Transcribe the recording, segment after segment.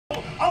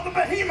the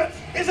behemoth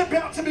is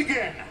about to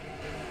begin.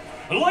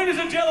 Ladies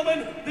and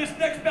gentlemen, this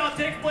next bout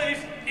takes place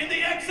in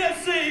the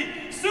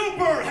XFC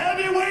Super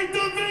Heavyweight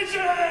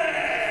Division.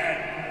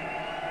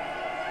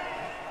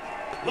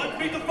 Let's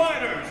meet the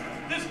fighters.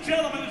 This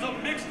gentleman is a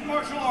mixed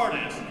martial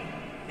artist.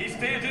 He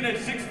stands in at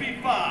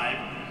 6'5",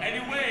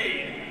 and he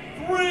weighed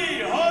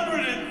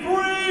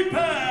 303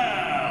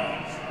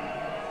 pounds.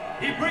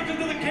 He brings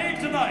into the cage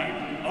tonight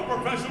a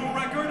professional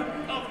record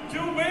of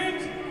 2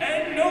 wins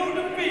and no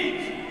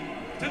defeats.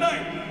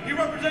 Tonight, he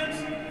represents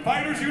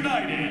Fighters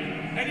United,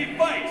 and he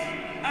fights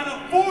out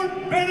of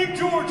Fort Benning,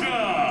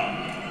 Georgia.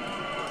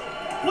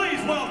 Please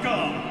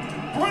welcome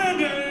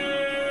Brandon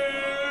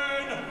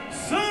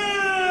Sayles.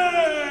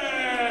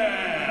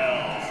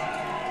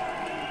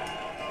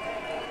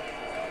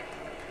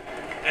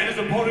 And his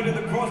opponent in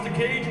the cross the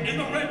cage in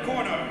the red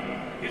corner.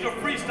 He's a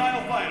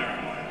freestyle fighter,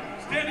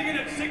 standing in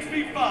at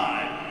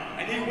 6'5",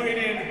 and he weighed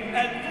in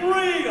at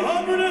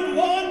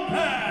 301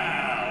 pounds.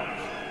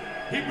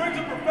 He brings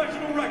a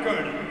professional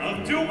record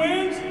of 2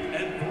 wins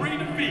and 3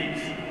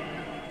 defeats.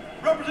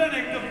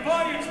 Representing the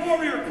Defiance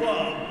Warrior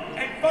Club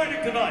and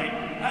fighting tonight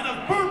out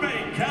of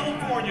Burbank,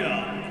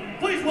 California,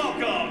 please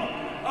welcome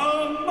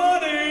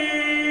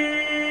Imani.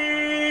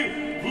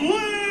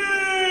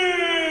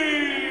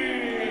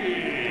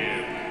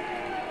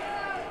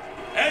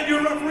 And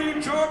your referee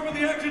in charge when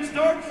the action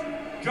starts,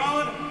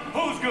 John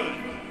Hosegood.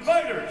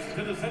 Fighters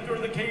to the center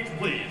of the cage,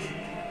 please.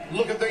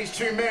 Look at these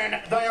 2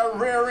 men. They are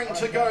raring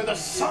to go. The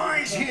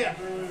size here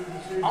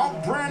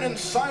of Brandon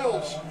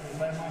Sayles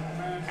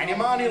and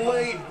Imani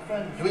Lee,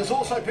 who is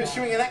also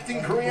pursuing an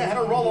acting career, had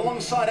a role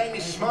alongside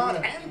Amy Smart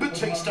and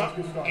Batista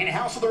in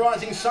House of the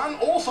Rising Sun,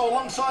 also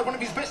alongside one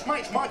of his best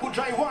mates, Michael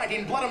J. White,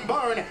 in Blood and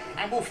Bone,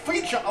 and will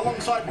feature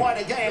alongside White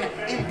again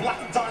in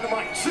Black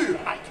Dynamite 2.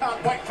 I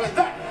can't wait for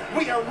that.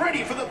 We are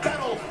ready for the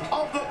battle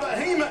of the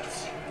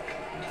behemoths.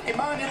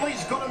 Imani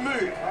Lee's got to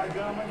move.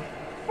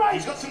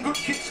 He's got some good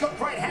kicks, got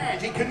great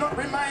hands. He cannot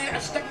remain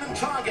a stagnant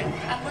target.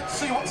 And let's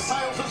see what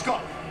Sayles has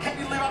got. Can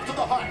he live up to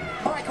the hype?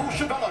 Michael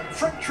Chavello,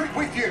 front trick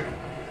with you.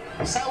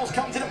 Sayles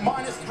comes in at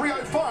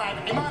 -305.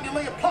 Imani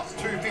Lee at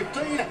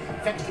 +215.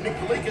 Thanks to Nick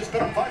Kalikas,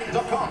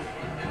 betonfighting.com.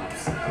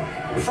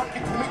 Front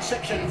kick to the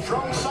midsection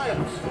from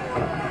Sayles.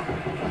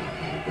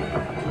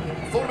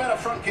 Thought about a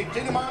front kick.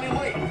 Did Imani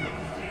Lee.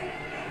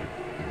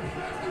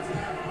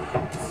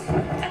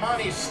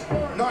 Imani's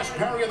nice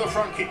parry of the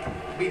front kick.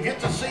 We've yet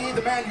to see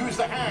the man use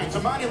the hands.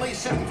 Imani Lee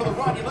setting for the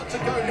right. He lets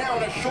it go now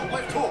on a short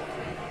left hook.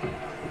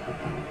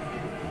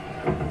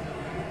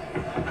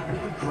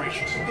 Good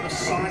gracious, look at the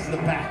size of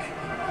the back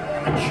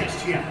and the chest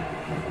here.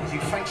 As he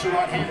fakes the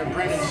right hand of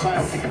Brandon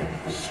Sayles. He can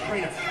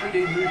screen a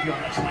 3D movie on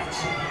those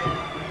legs.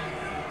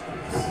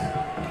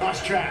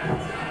 Nice jab.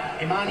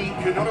 Imani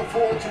cannot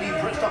afford to be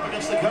pressed up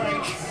against the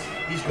cage.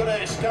 He's got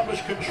to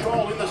establish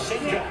control in the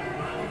center.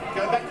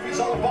 Go back to his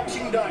old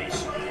boxing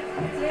days.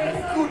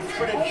 A good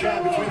threaded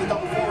jab between the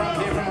double forearms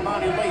there from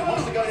Imani Lee.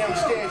 Wants to go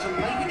downstairs and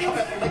maybe chop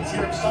out the legs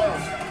here of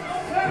Sayles.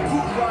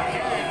 Good right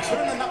hand.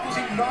 Turn the knuckles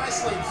in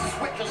nicely.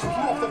 Sweat just flew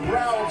off the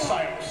brow of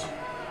Sayles.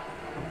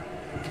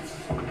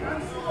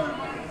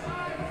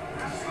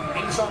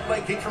 Inside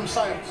leg kick from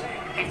Sayles.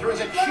 He throws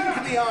a chink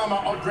in the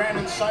armour of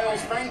Brandon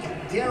Sayles. Frank,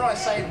 dare I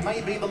say it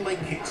may be the leg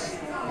kicks.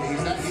 Yeah,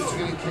 he's not used to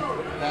getting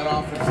kicked that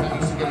often. He's not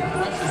used to getting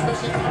punched,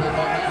 especially from the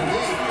Imani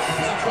Lee.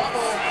 He's in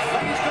trouble.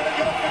 And he's going to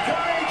get off the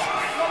cage.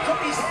 Knock up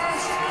his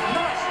hands.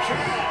 Nice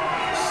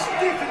jab.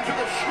 Stiff into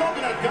the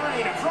schnoggin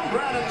again from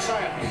Brandon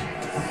Sayles.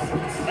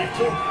 Left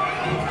hook.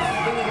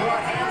 Bringing the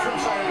right hand from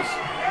Sayles.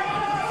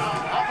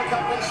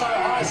 Uppercut went so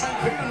high, St.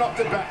 Peter knocked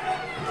it back.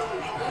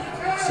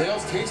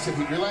 Sayles tasted.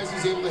 He realized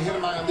he's able to hit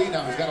Imani Lee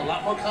now. He's got a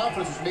lot more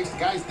confidence, which makes the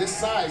guys this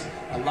size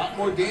a lot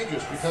more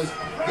dangerous because,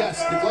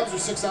 yes, the gloves are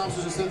 6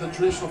 ounces instead of the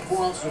traditional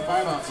 4 ounces or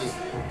 5 ounces,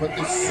 but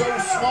they're so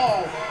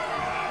small.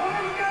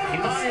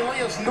 Imani Lee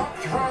has not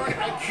thrown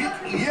a kick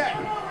yet.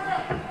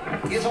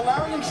 He is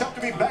allowing himself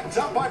to be backed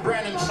up by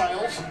Brandon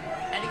Sayles,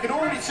 and you can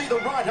already see the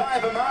right eye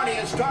of Imani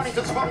is starting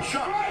to spot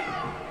shut.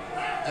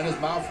 And his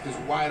mouth is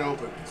wide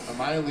open.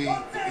 Imani Lee,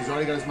 he's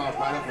already got his mouth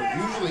wide open.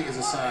 Usually is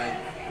a sign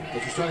that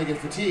you're starting to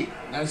get fatigued.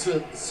 Not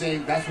necessarily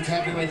saying that's what's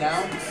happening right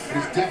now, but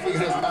he's definitely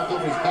got his mouth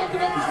open. He's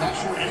backing up. He's not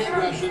showing any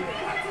aggression.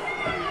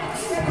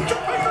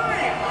 Jumping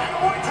knee! And a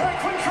white tag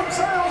clinch from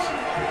Sayles.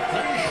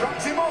 Then he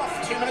shrugs him off.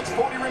 2 minutes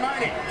 40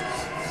 remaining.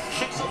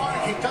 Shifts a low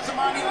kick. Does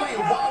Imani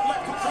Lee. Wild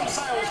left hook from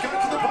Sayles. Go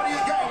to the body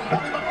again.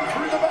 Belly button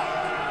through the back.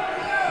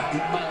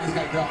 Imani's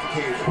got to get off the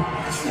cage.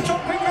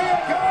 Jumping knee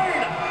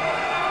again.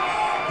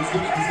 He's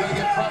going to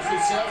get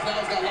pressure. Sayles now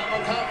has got a lot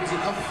more confidence.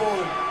 He's coming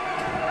forward.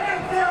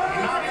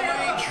 Imani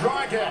Lee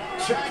tried to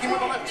tag him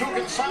with a left hook,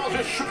 and Sayles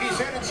just shook his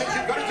head and says,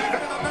 you've got to do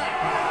better than that.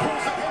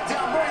 Pulls the head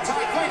down, right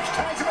tie clinch,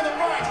 tags him with a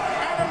right,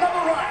 and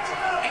another right.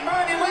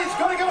 Imani Lee's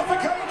got to get off the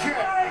cage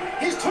here.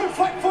 He's too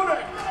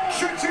flat-footed.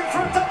 Shoots in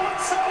for a double,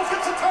 and Sayles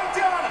gets a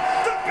takedown.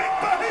 The big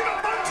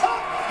behemoth on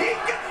top. He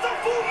gets the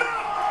full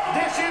mount.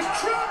 This is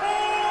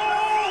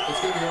trouble. It's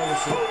going to be over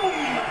soon.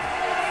 Boom.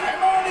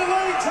 Imani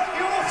Lee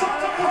taking all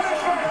sorts of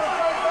punishment.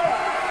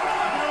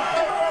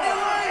 Imani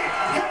Lee,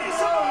 can he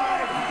survive?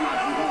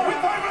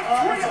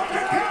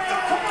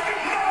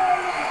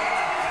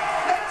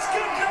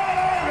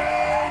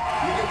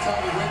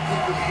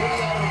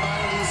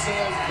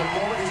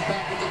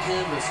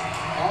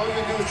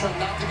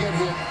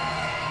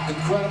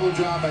 incredible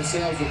job by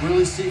Sayles to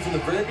really see from the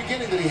very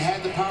beginning that he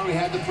had the power, he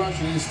had the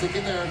pressure, he just stick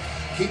in there,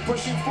 keep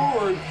pushing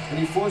forward, and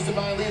he forced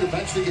Imani Lee to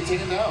eventually get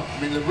taken down. I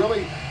mean,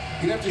 really,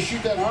 he didn't have to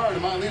shoot that hard.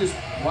 Imani Lee just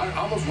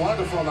almost wanted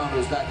to fall down to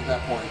his back at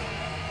that point.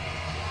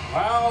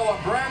 Well,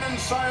 Brandon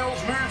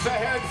Sayles moves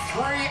ahead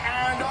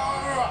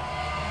 3-0,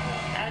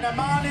 and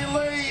Imani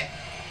Lee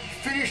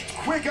finished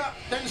quicker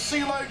than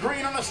CeeLo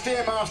Green on a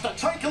Stairmaster.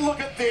 Take a look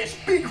at this.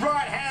 Big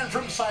right hand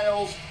from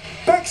Sayles.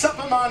 Backs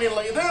up Imani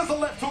Lee. There's the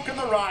left hook and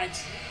the right.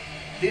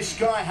 This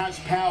guy has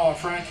power,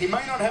 Frank. He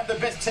may not have the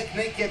best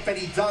technique yet, but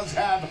he does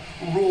have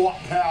raw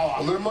power.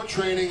 A little more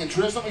training, and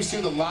traditionally we see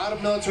a lot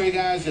of military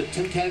guys.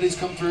 Tim Kennedy's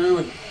come through,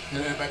 and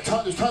there's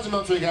tons of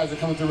military guys that are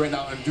coming through right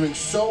now and doing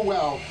so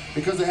well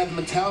because they have the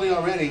mentality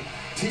already.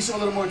 Teach them a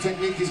little more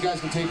technique, these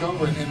guys can take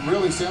over. And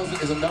really, Sayles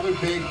is another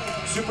big,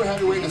 super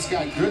heavyweight that's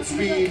got good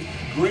speed,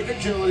 great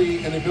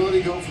agility, and the ability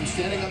to go from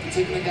standing up and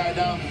taking a guy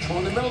down,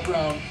 controlling the middle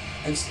ground.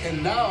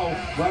 And now,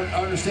 our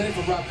understanding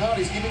from Rock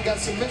County, he's even got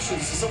submissions.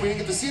 This is something we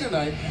didn't get to see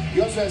tonight. He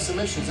also has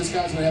submissions. This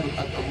guy's going to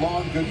have a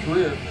long, good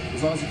career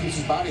as long as he keeps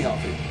his body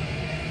healthy.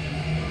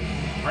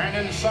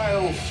 Brandon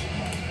Sayles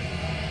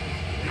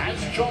has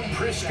John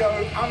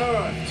Prisco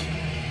unearthed.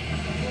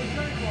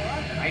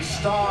 A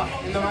star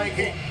in the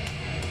making.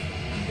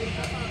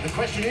 The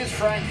question is,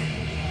 Frank,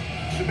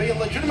 to be a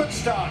legitimate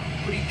star,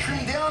 could he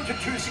trim down to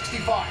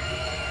 265?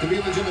 To be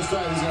a legitimate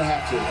star, he's going to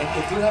have to.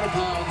 At 300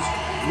 pounds,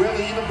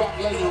 really, even Brock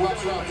Lesnar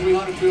walks around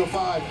 300,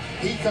 305,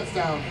 he cuts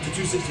down to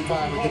 265.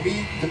 But to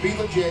be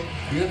legit,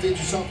 you have to get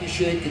yourself in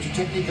shape, get your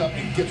technique up,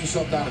 and get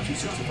yourself down to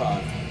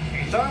 265.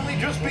 He's only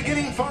just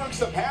beginning, folks.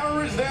 The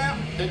power is there.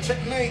 The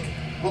technique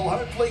will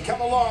hopefully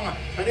come along.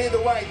 But either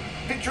way,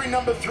 victory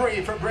number 3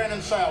 for Brandon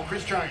Sayles.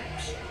 Chris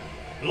James.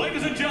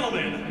 Ladies and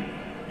gentlemen,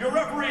 your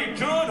referee,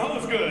 John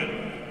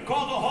Hosgood,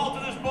 calls a halt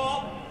to this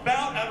bout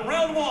at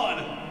round 1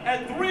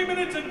 at 3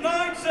 minutes and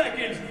 9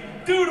 seconds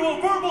due to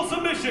a verbal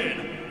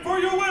submission. For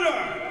your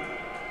winner,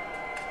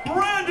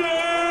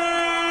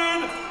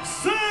 Brandon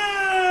Sayles!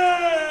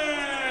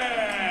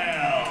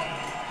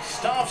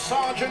 Staff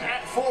Sergeant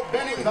at Fort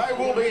Benning, they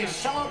will be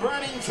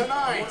celebrating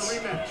tonight.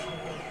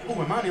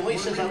 Oh, Imani Lee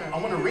says, I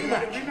want a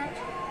rematch.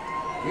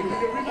 Why do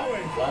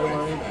I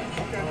want a rematch?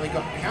 Well, he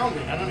got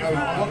pounded. I don't know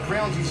what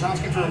grounds he's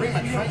asking for a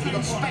rematch. Frank, he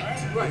got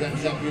spanked.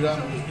 He got beat up.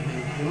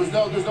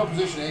 There's no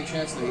position, any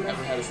chance that he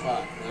ever had a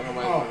spot. I don't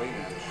know why he want a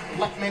rematch.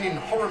 Black men in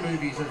horror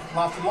movies have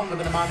lasted longer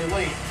than Imani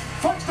Lee.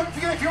 Folks, don't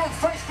forget, if you're on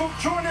Facebook,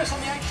 join us on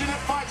the HNet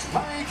Fights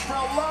page for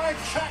a live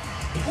chat.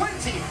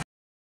 Plenty